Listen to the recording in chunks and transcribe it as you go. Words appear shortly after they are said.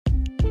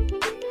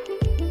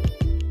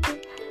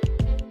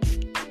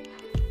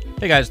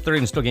Hey guys, 30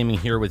 and Still Gaming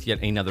here with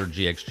yet another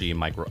GXG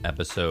micro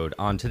episode.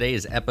 On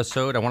today's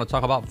episode, I want to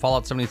talk about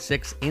Fallout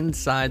 76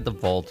 Inside the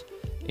Vault,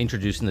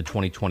 introducing the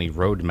 2020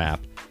 roadmap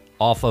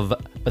off of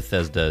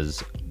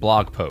Bethesda's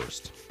blog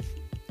post.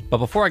 But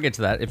before I get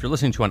to that, if you're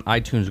listening to on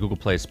iTunes, Google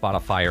Play,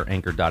 Spotify, or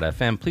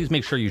Anchor.fm, please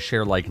make sure you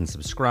share, like, and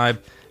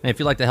subscribe. And if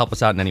you'd like to help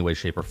us out in any way,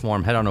 shape, or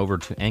form, head on over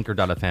to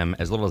Anchor.fm.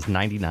 As little as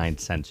 99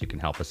 cents, you can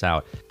help us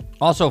out.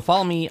 Also,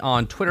 follow me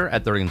on Twitter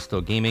at 30 and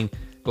Still Gaming.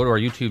 Go to our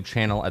YouTube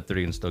channel at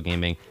 30 and Still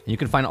Gaming, and you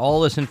can find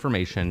all this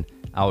information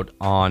out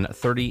on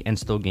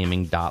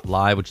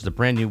 30andstillgaming.live, which is a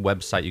brand new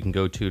website you can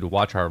go to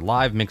watch our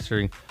live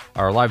mixer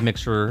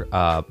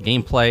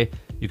gameplay.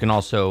 You can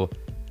also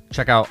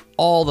check out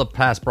all the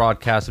past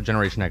broadcasts of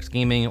Generation X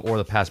Gaming or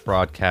the past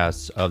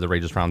broadcasts of the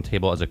Rages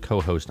Roundtable as a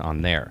co-host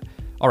on there.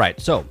 All right,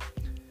 so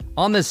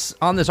on this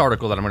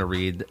article that I'm going to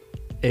read,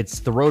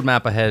 it's the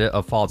roadmap ahead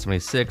of Fallout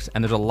 76,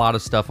 and there's a lot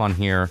of stuff on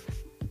here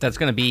that's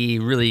going to be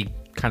really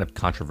kind of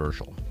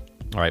controversial,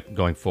 all right,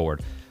 going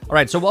forward. All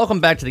right, so welcome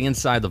back to the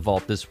Inside the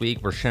Vault this week.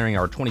 We're sharing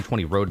our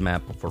 2020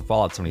 roadmap for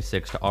Fallout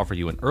 76 to offer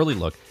you an early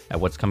look at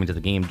what's coming to the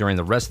game during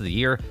the rest of the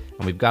year,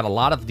 and we've got a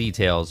lot of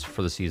details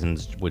for the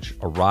seasons which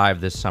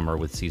arrive this summer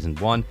with Season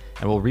 1,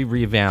 and we'll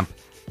revamp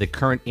the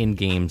current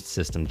in-game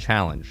system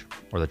challenge,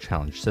 or the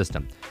challenge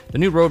system. The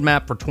new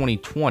roadmap for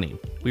 2020.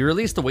 We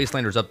released the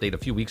Wastelanders update a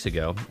few weeks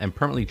ago and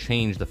permanently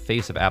changed the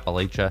face of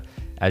Appalachia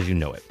as you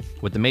know it.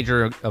 With the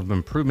major of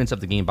improvements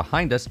of the game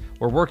behind us,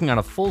 we're working on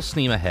a full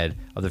steam ahead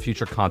of the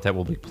future content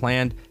will be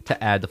planned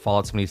to add to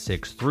Fallout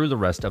 76 through the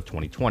rest of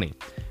 2020.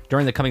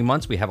 During the coming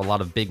months, we have a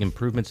lot of big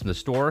improvements in the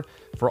store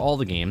for all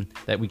the game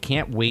that we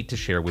can't wait to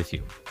share with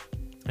you,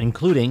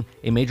 including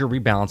a major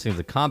rebalancing of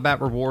the combat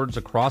rewards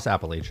across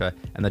Appalachia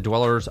and the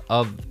dwellers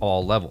of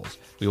all levels.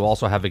 We will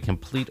also have a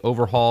complete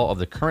overhaul of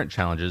the current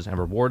challenges and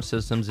reward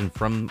systems in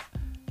form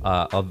of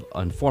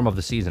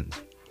the seasons.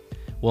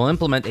 We'll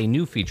implement a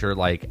new feature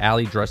like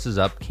Alley Dresses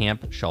Up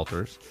Camp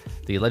Shelters,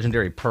 the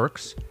legendary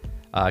perks,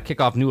 kick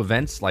off new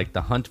events like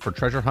the Hunt for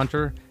Treasure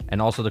Hunter,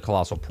 and also the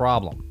Colossal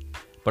Problem.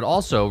 But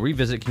also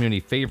revisit community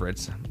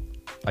favorites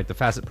like the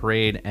Facet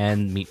Parade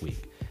and Meat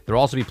Week. There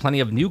will also be plenty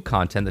of new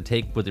content to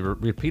take with the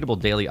repeatable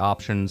daily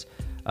options,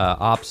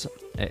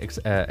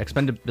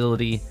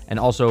 expendability, and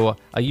also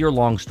a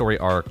year-long story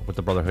arc with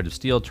the Brotherhood of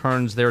Steel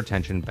turns their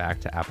attention back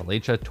to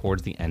Appalachia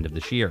towards the end of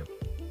this year.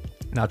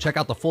 Now check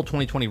out the full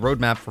 2020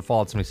 roadmap for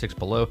Fallout 76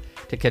 below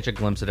to catch a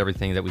glimpse at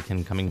everything that we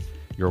can coming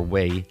your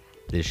way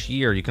this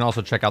year. You can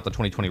also check out the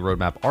 2020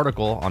 roadmap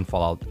article on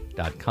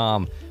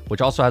Fallout.com,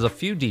 which also has a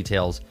few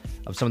details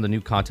of some of the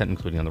new content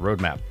including on the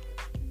roadmap.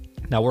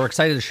 Now, we're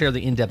excited to share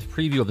the in-depth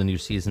preview of the new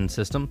season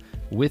system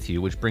with you,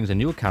 which brings a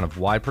new account of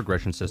wide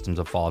progression systems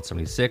of Fallout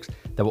 76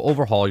 that will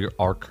overhaul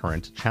our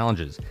current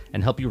challenges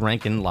and help you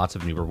rank in lots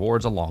of new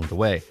rewards along the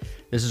way.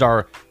 This is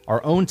our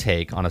own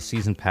take on a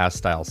season pass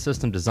style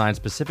system designed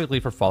specifically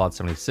for Fallout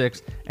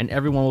 76, and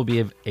everyone will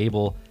be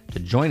able to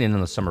join in on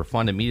the summer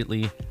fun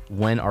immediately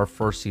when our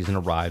first season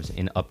arrives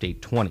in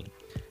Update 20.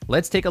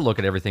 Let's take a look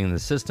at everything the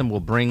system will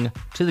bring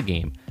to the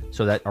game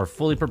so that are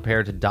fully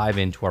prepared to dive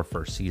into our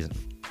first season.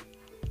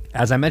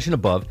 As I mentioned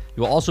above,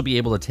 you will also be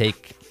able to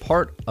take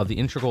part of the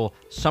inaugural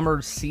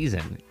summer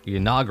season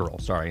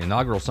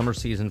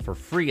for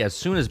free as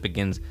soon as it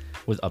begins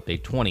with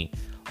Update 20.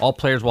 All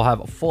players will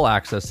have full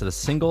access to the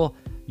single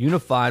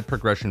unified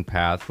progression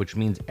path, which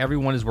means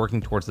everyone is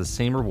working towards the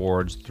same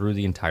rewards through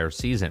the entire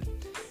season.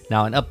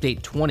 Now in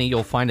Update 20,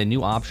 you'll find a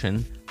new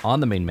option on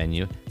the main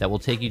menu that will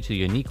take you to a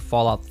unique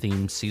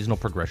Fallout-themed seasonal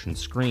progression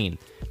screen.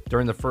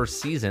 During the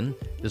first season,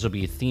 this will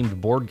be a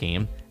themed board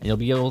game, and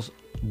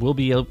will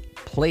be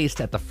placed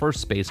at the first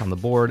space on the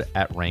board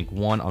at rank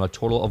 1 on a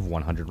total of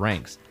 100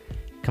 ranks.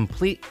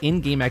 Complete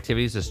in-game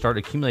activities to start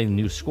accumulating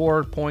new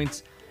score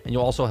points, and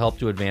you'll also help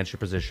to advance your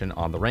position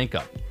on the rank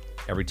up.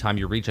 Every time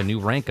you reach a new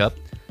rank up,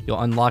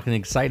 you'll unlock an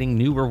exciting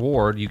new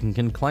reward you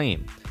can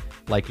claim,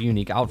 like a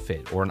unique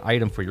outfit, or an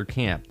item for your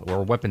camp, or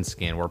a weapon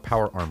skin, or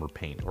power armor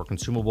paint, or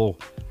consumable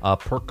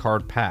perk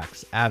card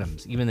packs,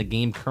 atoms, even the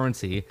game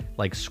currency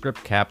like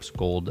script caps,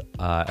 gold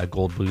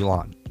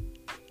bullion.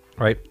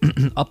 All right,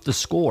 up the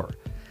score.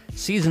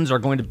 Seasons are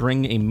going to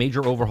bring a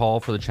major overhaul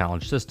for the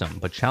challenge system,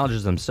 but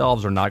challenges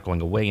themselves are not going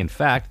away. In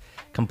fact,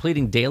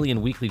 completing daily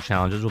and weekly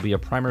challenges will be a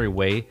primary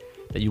way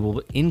that you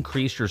will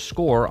increase your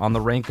score on the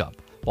rank up.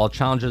 While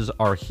challenges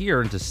are here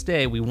and to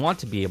stay, we want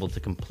to be able to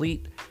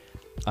complete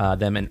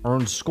them and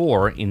earn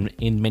score in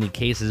many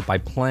cases by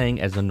playing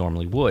as they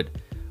normally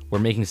would. We're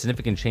making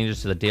significant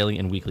changes to the daily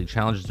and weekly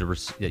challenges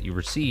that you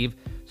receive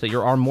so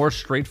you are more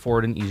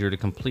straightforward and easier to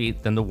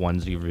complete than the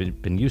ones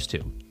you've been used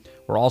to.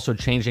 We're also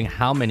changing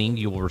how many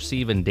you will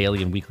receive in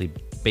daily and weekly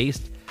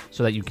based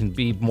so that you can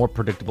be more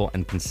predictable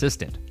and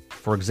consistent.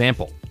 For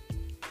example,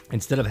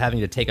 instead of having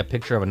to take a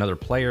picture of another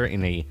player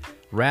in a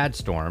rad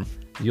storm,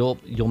 you'll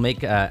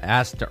make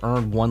asked to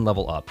earn one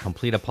level up,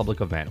 complete a public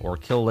event, or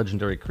kill a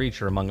legendary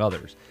creature, among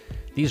others.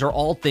 These are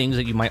all things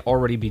that you might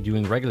already be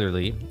doing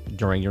regularly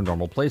during your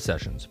normal play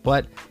sessions,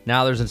 but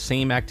now there's the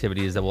same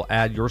activities that will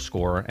add your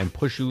score and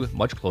push you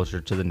much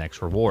closer to the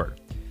next reward.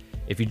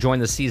 If you join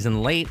the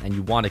season late and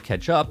you want to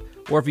catch up,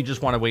 or if you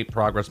just want to wait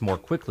progress more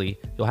quickly,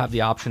 you'll have the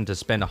option to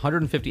spend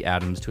 150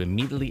 atoms to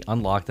immediately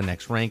unlock the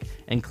next rank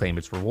and claim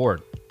its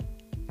reward.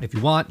 If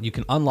you want, you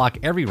can unlock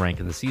every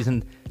rank in the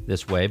season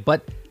this way,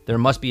 but there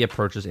must be a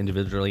purchase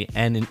individually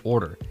and in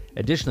order.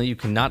 Additionally, you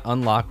cannot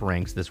unlock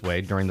ranks this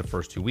way during the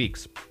first 2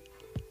 weeks,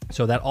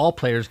 so that all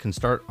players can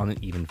start on an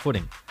even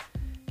footing.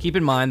 Keep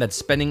in mind that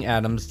spending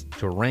atoms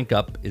to rank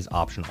up is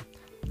optional.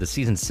 The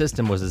season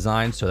system was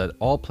designed so that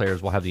all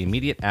players will have the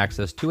immediate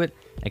access to it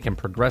and can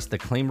progress the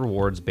claim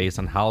rewards based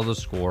on how they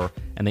score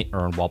and they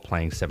earn while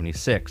playing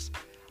 76.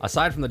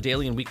 Aside from the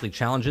daily and weekly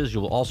challenges,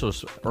 you will also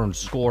earn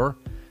score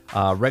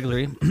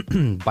regularly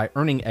by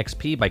earning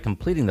XP by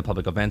completing the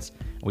public events.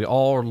 We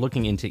all are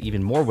looking into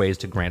even more ways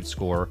to grant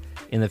score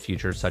in the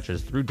future, such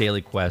as through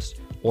daily quests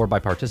or by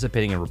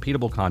participating in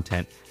repeatable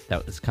content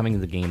that is coming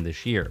in the game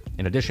this year.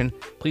 In addition,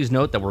 please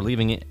note that we're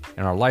leaving it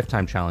in our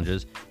lifetime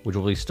challenges, which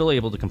we'll be still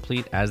able to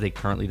complete as they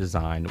currently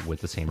design with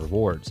the same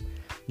rewards.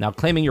 Now,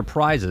 claiming your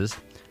prizes.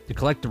 To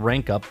collect the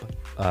rank up,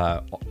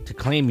 to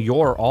claim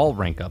your all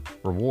rank up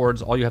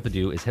rewards, all you have to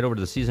do is head over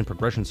to the season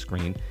progression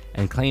screen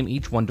and claim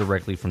each one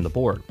directly from the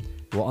board.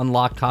 You will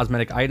unlock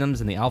cosmetic items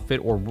in the outfit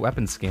or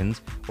weapon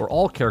skins for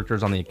all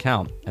characters on the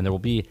account, and there will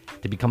be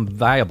to become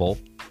valuable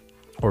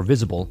or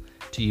visible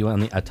to you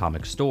on the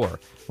Atomic Store.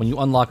 When you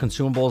unlock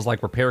consumables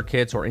like repair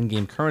kits or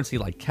in-game currency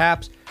like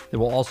caps, they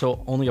will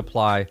also only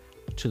apply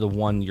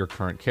to your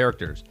current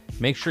characters.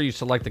 Make sure you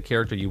select the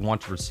character you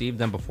want to receive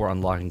them before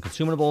unlocking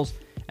consumables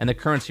and the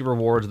currency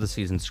rewards of the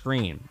season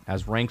screen,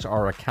 as ranks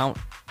are account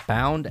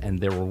bound and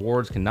their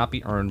rewards cannot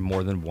be earned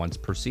more than once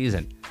per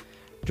season.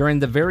 During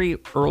the very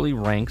early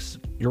ranks,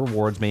 your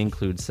rewards may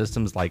include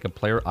systems like a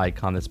player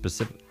icon that's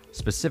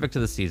specific to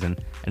the season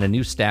and a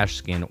new stash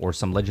skin or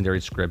some legendary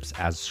scripts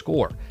as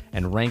score,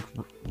 and rank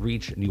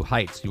reach new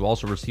heights. You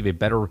also receive a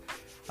better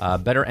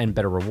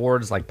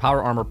rewards like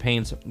power armor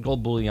paints,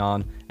 gold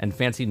bullion, and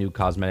fancy new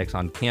cosmetics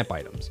on camp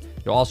items.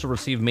 You'll also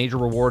receive major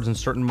rewards in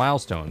certain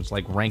milestones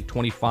like rank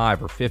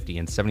 25 or 50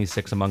 and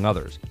 76 among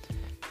others.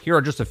 Here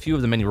are just a few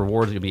of the many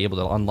rewards that you'll be able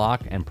to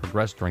unlock and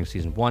progress during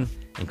Season 1,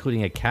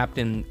 including a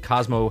Captain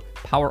Cosmo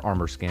power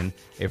armor skin,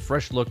 a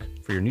fresh look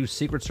for your new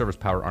Secret Service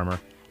power armor,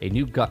 a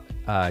new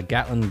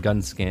Gatling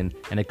gun skin,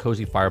 and a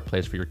cozy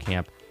fireplace for your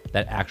camp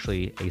that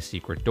actually a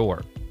secret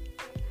door.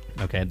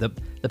 Okay, the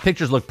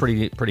pictures look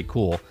pretty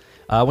cool.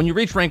 When you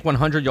reach rank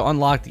 100, you'll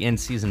unlock the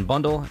end-season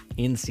bundle.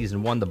 In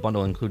Season 1, the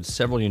bundle includes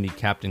several unique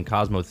Captain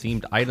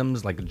Cosmo-themed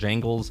items like the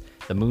Jangles,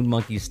 the Moon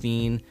Monkey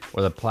Steen,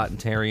 or the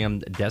Planetarium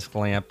desk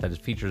lamp that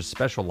features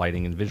special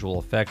lighting and visual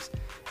effects,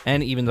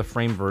 and even the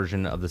frame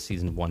version of the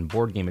Season 1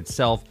 board game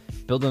itself,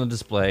 built on a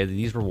display of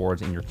these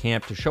rewards in your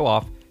camp to show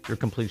off your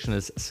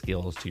completionist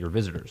skills to your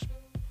visitors.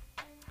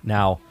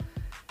 Now,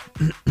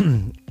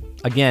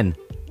 again,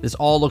 this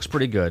all looks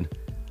pretty good.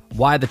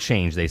 Why the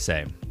change, they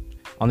say?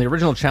 On the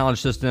original challenge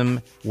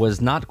system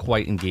was not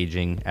quite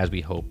engaging as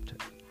we hoped.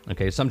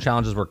 Okay, some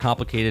challenges were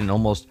complicated and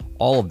almost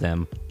all of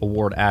them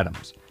award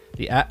atoms.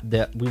 We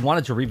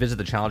wanted to revisit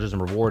the challenges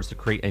and rewards to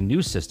create a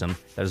new system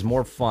that is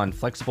more fun,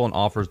 flexible, and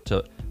offers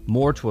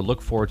more to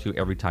look forward to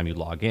every time you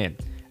log in.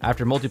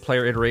 After multiple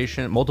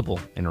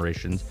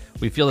iterations,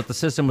 we feel that the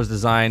system was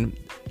designed,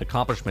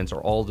 accomplishments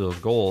or all those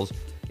goals.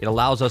 It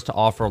allows us to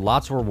offer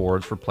lots of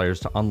rewards for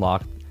players to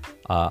unlock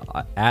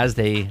as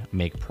they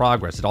make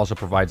progress. It also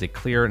provides a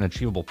clear and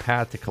achievable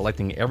path to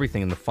collecting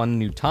everything in the fun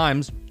new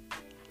times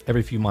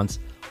every few months,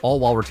 all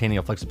while retaining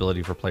a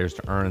flexibility for players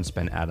to earn and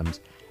spend atoms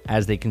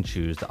as they can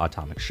choose the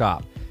Atomic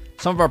Shop.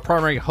 Some of our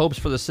primary hopes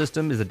for the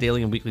system is that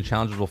daily and weekly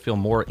challenges will feel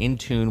more in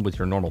tune with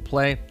your normal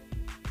play,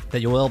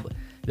 that you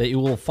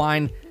will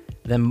find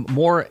them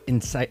more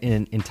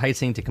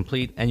enticing to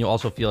complete, and you'll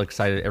also feel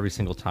excited every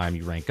single time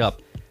you rank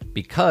up,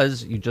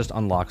 because you just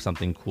unlock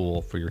something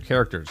cool for your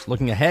characters.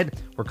 Looking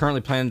ahead, we're currently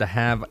planning to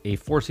have a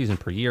 4 season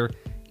per year.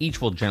 Each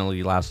will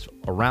generally last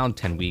around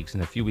 10 weeks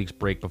and a few weeks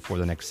break before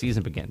the next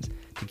season begins.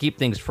 To keep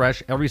things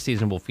fresh, every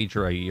season will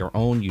feature your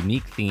own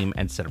unique theme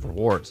and set of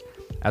rewards.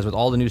 As with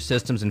all the new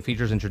systems and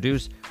features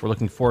introduced, we're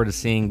looking forward to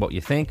seeing what you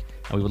think,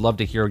 and we would love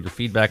to hear your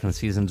feedback on the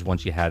seasons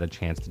once you had a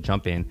chance to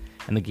jump in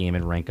the game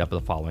and rank up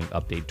the following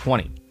Update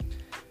 20.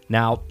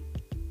 Now,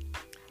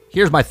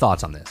 here's my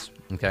thoughts on this,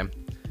 okay?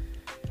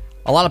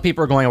 A lot of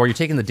people are going, well, you're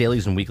taking the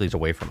dailies and weeklies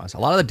away from us. A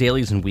lot of the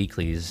dailies and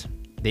weeklies,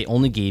 they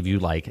only gave you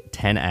like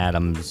 10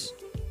 atoms,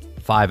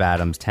 5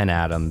 atoms, 10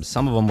 atoms.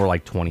 Some of them were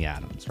like 20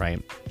 atoms,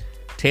 right?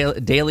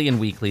 Daily and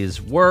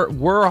weeklies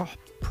were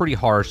pretty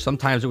harsh.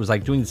 Sometimes it was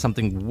like doing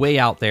something way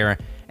out there,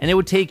 and it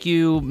would take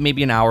you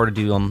maybe an hour to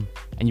do them,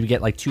 and you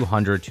get like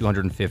 200,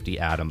 250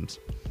 atoms,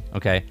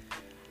 okay?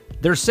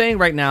 They're saying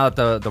right now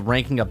that the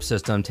ranking up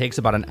system takes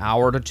about an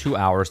hour to 2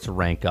 hours to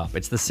rank up.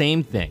 It's the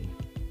same thing.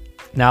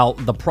 Now,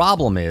 the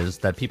problem is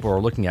that people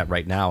are looking at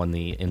right now in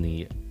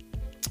the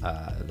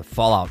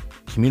Fallout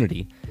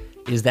community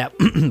is that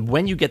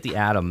when you get the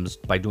atoms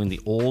by doing the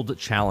old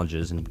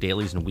challenges and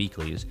dailies and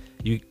weeklies,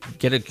 you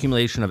get an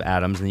accumulation of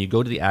atoms, and you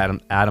go to the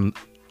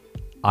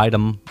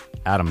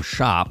item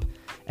shop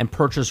and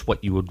purchase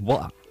what you would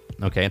want.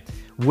 Okay,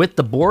 with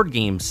the board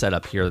game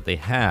setup here that they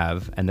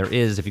have, and there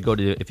is, if you go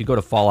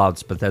to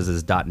Fallout's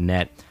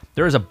Bethesda's.net,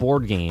 there is a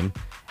board game,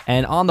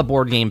 and on the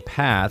board game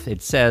path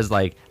it says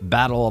like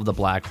Battle of the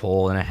Black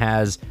Hole, and it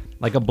has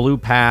like a blue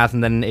path,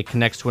 and then it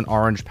connects to an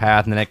orange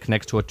path, and then it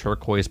connects to a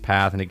turquoise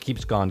path, and it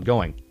keeps going.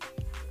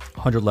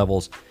 100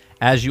 levels.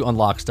 As you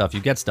unlock stuff, you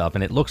get stuff,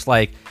 and it looks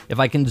like, if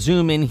I can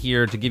zoom in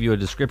here to give you a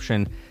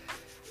description,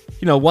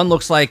 you know, one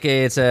looks like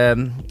you're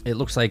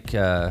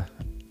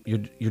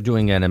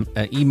doing an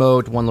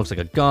emote. One looks like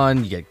a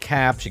gun. You get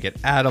caps, you get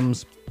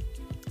atoms,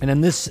 and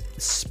in this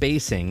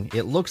spacing,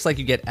 it looks like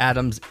you get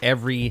atoms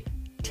every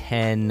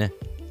 10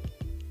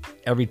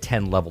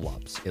 level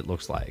ups. It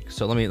looks like.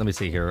 So let me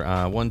see here.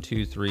 1,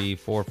 2, 3,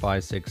 4,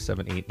 5, 6,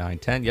 7, 8, 9,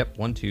 10. Yep.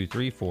 1, 2,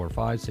 3, 4,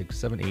 5, 6,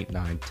 7, 8,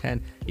 9,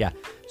 10. Yeah.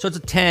 So it's a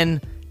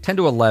 10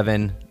 to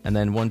 11, and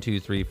then 1, 2,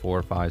 3,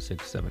 4, 5,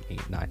 6, 7,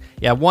 8, 9.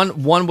 Yeah,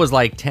 one was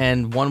like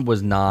 10, one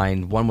was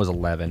 9, one was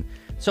 11.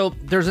 So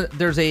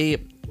there's a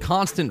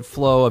constant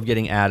flow of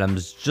getting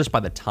atoms just by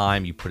the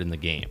time you put in the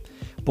game.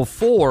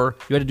 Before,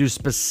 you had to do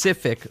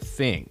specific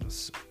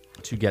things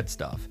to get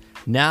stuff.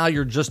 Now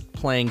you're just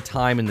playing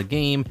time in the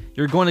game.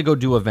 You're going to go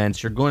do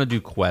events. You're going to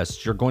do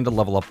quests. You're going to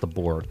level up the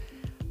board.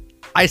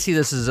 I see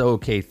this as an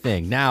okay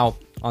thing. Now,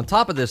 on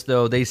top of this,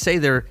 though, they say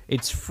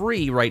it's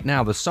free right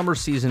now, the summer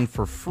season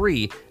for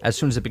free, as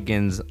soon as it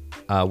begins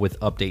with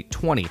Update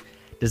 20.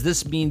 Does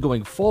this mean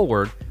going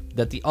forward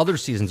that the other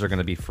seasons are going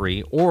to be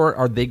free, or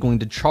are they going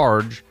to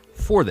charge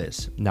for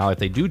this? Now, if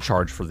they do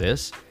charge for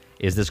this,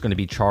 is this going to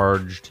be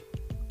charged,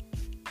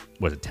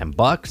 was it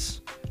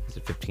 $10? Is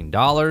it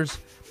 $15?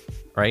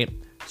 Right?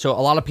 So a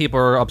lot of people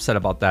are upset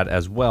about that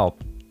as well.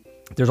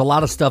 There's a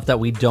lot of stuff that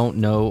we don't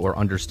know or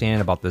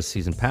understand about this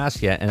season pass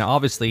yet, and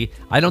obviously,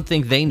 I don't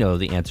think they know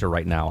the answer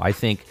right now. I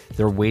think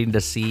they're waiting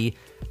to see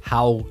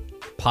how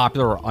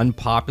popular or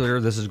unpopular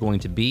this is going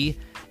to be.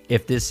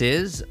 If this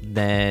is,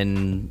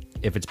 then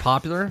if it's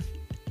popular,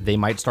 they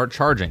might start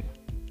charging.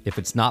 If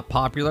it's not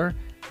popular,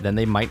 then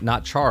they might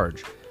not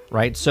charge,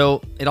 right?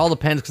 So it all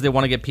depends because they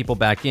want to get people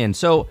back in.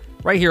 So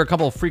right here, a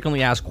couple of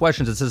frequently asked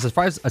questions. It says,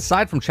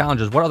 aside from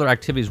challenges, what other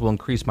activities will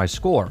increase my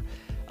score?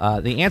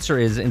 The answer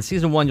is, in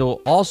Season 1,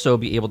 you'll also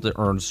be able to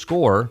earn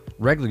score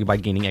regularly by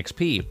gaining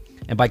XP.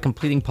 And by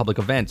completing public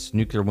events,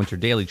 Nuclear Winter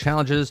Daily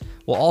challenges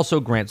will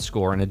also grant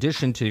score in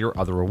addition to your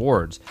other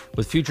rewards.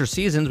 With future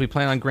seasons, we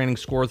plan on granting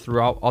score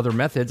throughout other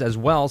methods as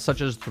well,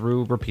 such as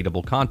through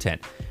repeatable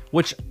content,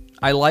 which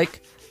I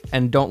like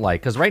and don't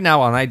like. Because right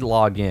now, when I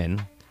log in,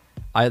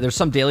 there's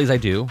some dailies I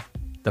do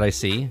that I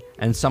see,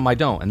 and some I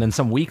don't. And then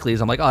some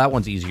weeklies, I'm like, oh, that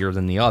one's easier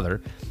than the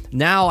other.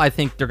 Now I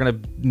think they're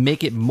going to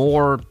make it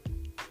more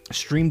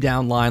streamed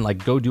down line,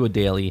 like go do a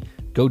daily,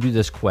 go do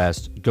this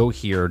quest, go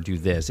here, do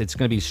this. It's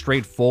going to be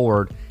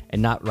straightforward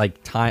and not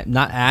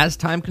as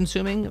time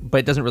consuming, but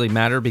it doesn't really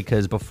matter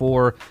because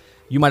before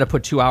you might have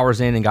put 2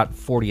 hours in and got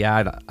 40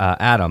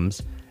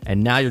 atoms,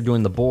 and now you're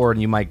doing the board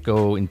and you might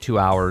go in 2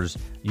 hours,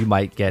 you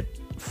might get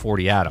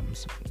 40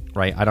 atoms,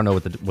 right? I don't know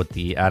what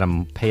the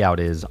atom payout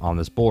is on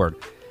this board.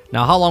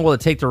 Now, how long will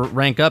it take to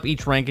rank up?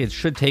 Each rank, it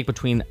should take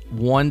between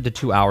 1 to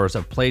 2 hours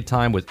of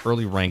playtime, with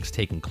early ranks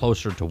taking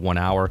closer to 1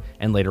 hour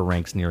and later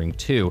ranks nearing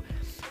 2.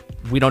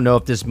 We don't know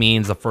if this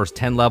means the first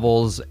 10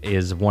 levels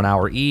is 1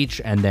 hour each,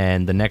 and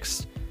then the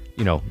next,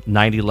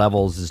 90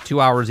 levels is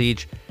 2 hours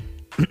each.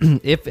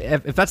 If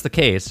that's the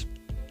case,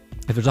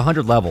 if there's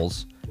 100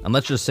 levels, and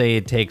let's just say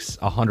it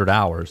takes 100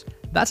 hours,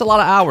 that's a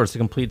lot of hours to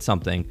complete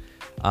something.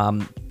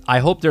 I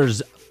hope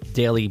there's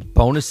daily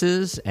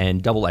bonuses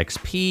and double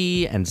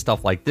XP and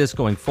stuff like this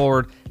going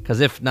forward,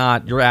 because if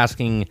not, you're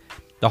asking,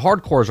 the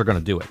hardcores are going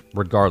to do it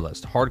regardless.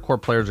 Hardcore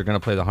players are going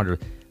to play the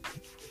 100,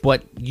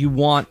 but you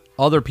want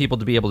other people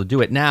to be able to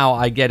do it. Now,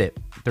 I get it.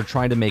 They're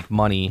trying to make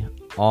money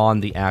on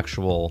the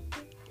actual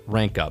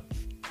rank up,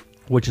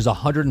 which is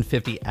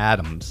 150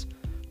 atoms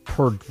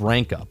per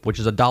rank up, which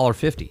is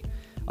 $1.50.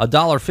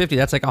 $1.50,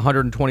 that's like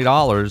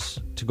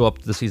 $120 to go up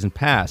to the season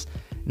pass.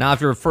 Now,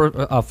 if you're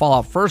a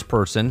Fallout first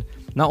person,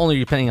 not only are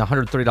you paying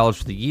 $130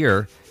 for the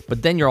year,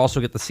 but then you also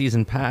get the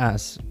season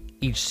pass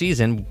each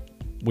season,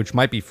 which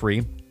might be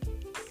free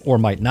or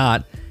might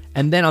not.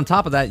 And then on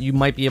top of that, you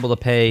might be able to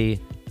pay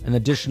an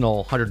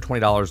additional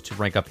 $120 to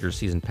rank up your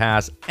season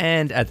pass.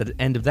 And at the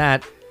end of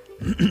that,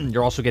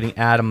 you're also getting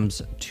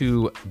atoms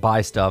to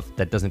buy stuff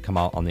that doesn't come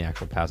out on the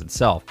actual pass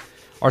itself.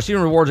 Are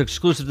season rewards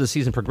exclusive to the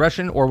season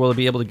progression, or will it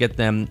be able to get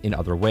them in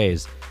other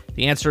ways?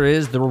 The answer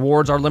is the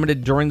rewards are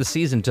limited during the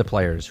season to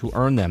players who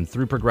earn them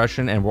through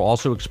progression, and we're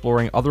also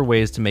exploring other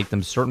ways to make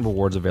them certain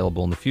rewards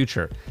available in the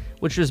future,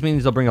 which just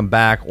means they'll bring them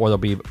back or there'll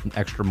be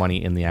extra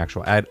money in the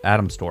actual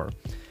Atom store.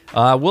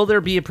 Will there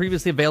be a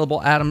previously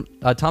available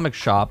Atomic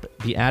Shop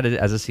be added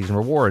as a season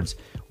rewards?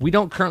 We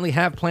don't currently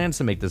have plans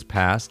to make this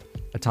past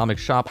Atomic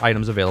Shop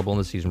items available in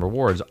the season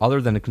rewards,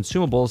 other than the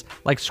consumables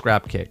like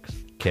scrap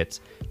kits.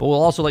 But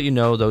we'll also let you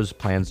know those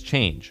plans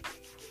change.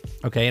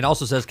 Okay, it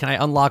also says, can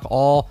I unlock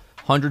all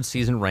 100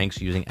 season ranks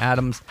using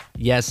atoms.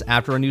 Yes,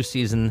 after a new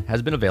season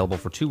has been available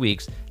for 2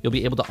 weeks, you'll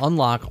be able to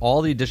unlock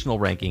all the additional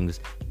rankings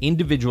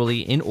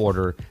individually in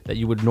order that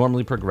you would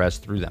normally progress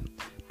through them.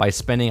 By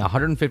spending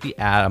 150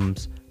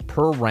 atoms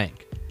per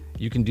rank,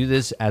 you can do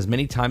this as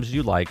many times as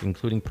you like,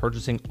 including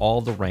purchasing all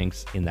the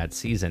ranks in that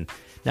season.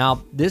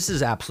 Now, this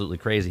is absolutely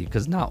crazy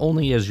because not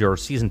only is your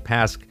season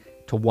pass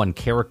to one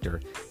character,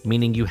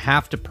 meaning you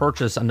have to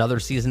purchase another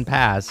season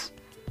pass,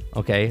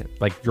 okay,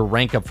 like your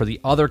rank up for the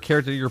other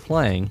character you're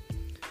playing,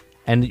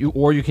 and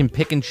you can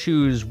pick and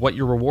choose what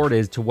your reward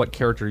is to what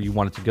character you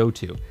want it to go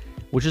to,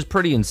 which is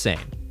pretty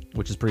insane.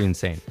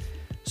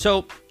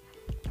 So,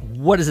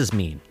 what does this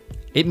mean?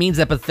 It means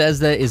that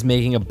Bethesda is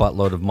making a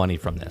buttload of money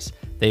from this.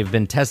 They've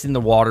been testing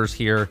the waters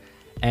here,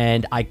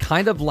 and I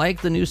kind of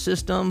like the new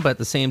system, but at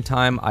the same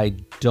time, I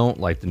don't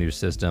like the new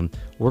system.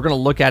 We're going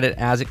to look at it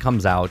as it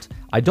comes out.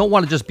 I don't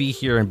want to just be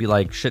here and be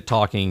like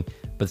shit-talking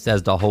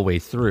Bethesda the whole way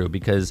through,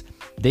 because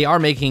they are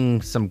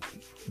making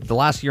the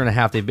last year and a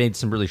half, they've made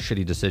some really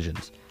shitty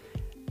decisions.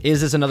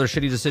 Is this another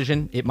shitty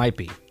decision? It might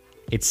be.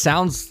 It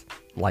sounds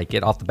like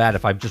it off the bat,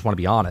 if I just want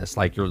to be honest.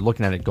 Like, you're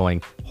looking at it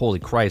going, holy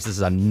Christ, this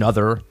is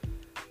another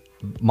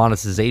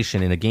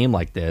monetization in a game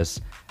like this,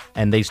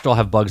 and they still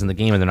have bugs in the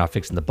game and they're not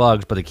fixing the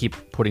bugs, but they keep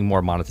putting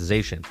more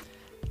monetization.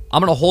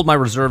 I'm going to hold my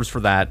reserves for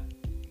that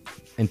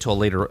until a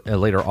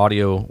later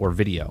audio or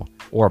video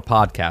or a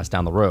podcast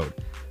down the road.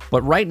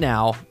 But right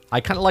now, I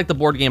kind of like the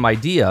board game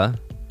idea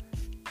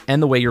and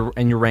the way you're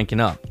ranking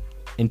up.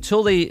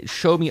 Until they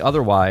show me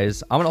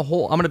otherwise, I'm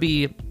going to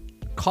be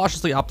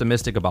cautiously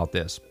optimistic about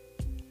this.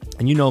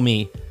 And you know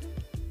me,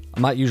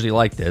 I'm not usually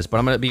like this, but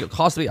I'm going to be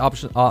cautiously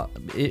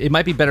it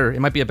might be better.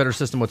 It might be a better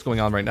system what's going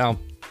on right now.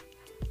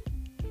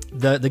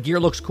 The gear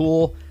looks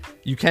cool.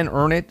 You can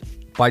earn it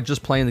by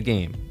just playing the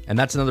game. And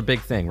that's another big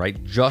thing,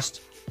 right?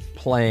 Just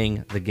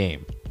playing the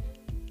game.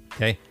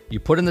 Okay? You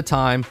put in the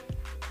time,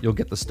 you'll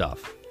get the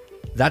stuff.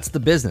 That's the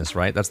business,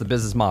 right? That's the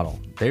business model.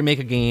 They make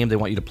a game, they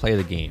want you to play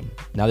the game.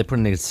 Now they put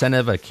an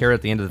incentive, a carrot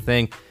at the end of the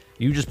thing.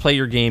 You just play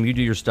your game, you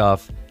do your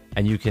stuff,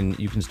 and you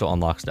can still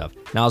unlock stuff.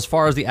 Now, as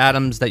far as the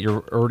atoms that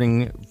you're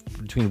earning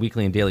between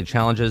weekly and daily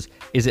challenges,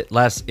 is it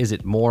less? Is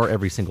it more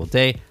every single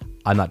day?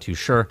 I'm not too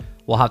sure.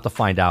 We'll have to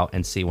find out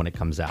and see when it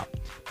comes out.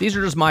 These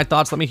are just my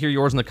thoughts. Let me hear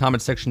yours in the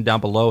comment section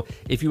down below.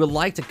 If you would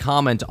like to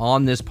comment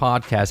on this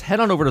podcast, head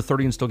on over to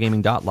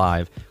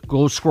 30andstillgaming.live.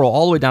 Go scroll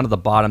all the way down to the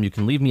bottom. You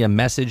can leave me a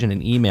message and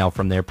an email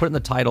from there. Put in the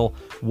title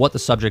what the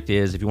subject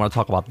is. If you want to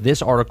talk about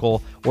this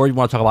article or you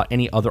want to talk about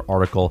any other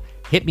article,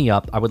 hit me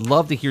up. I would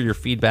love to hear your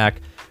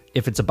feedback.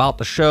 If it's about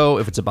the show,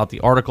 if it's about the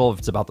article, if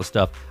it's about the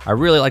stuff, I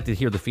really like to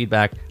hear the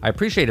feedback. I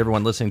appreciate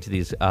everyone listening to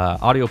these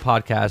audio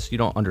podcasts. You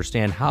don't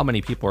understand how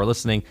many people are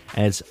listening,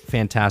 and it's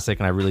fantastic,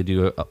 and I really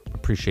do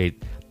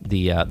appreciate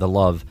the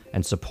love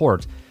and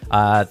support.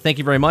 Thank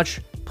you very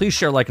much. Please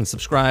share, like, and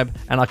subscribe,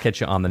 and I'll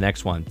catch you on the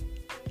next one.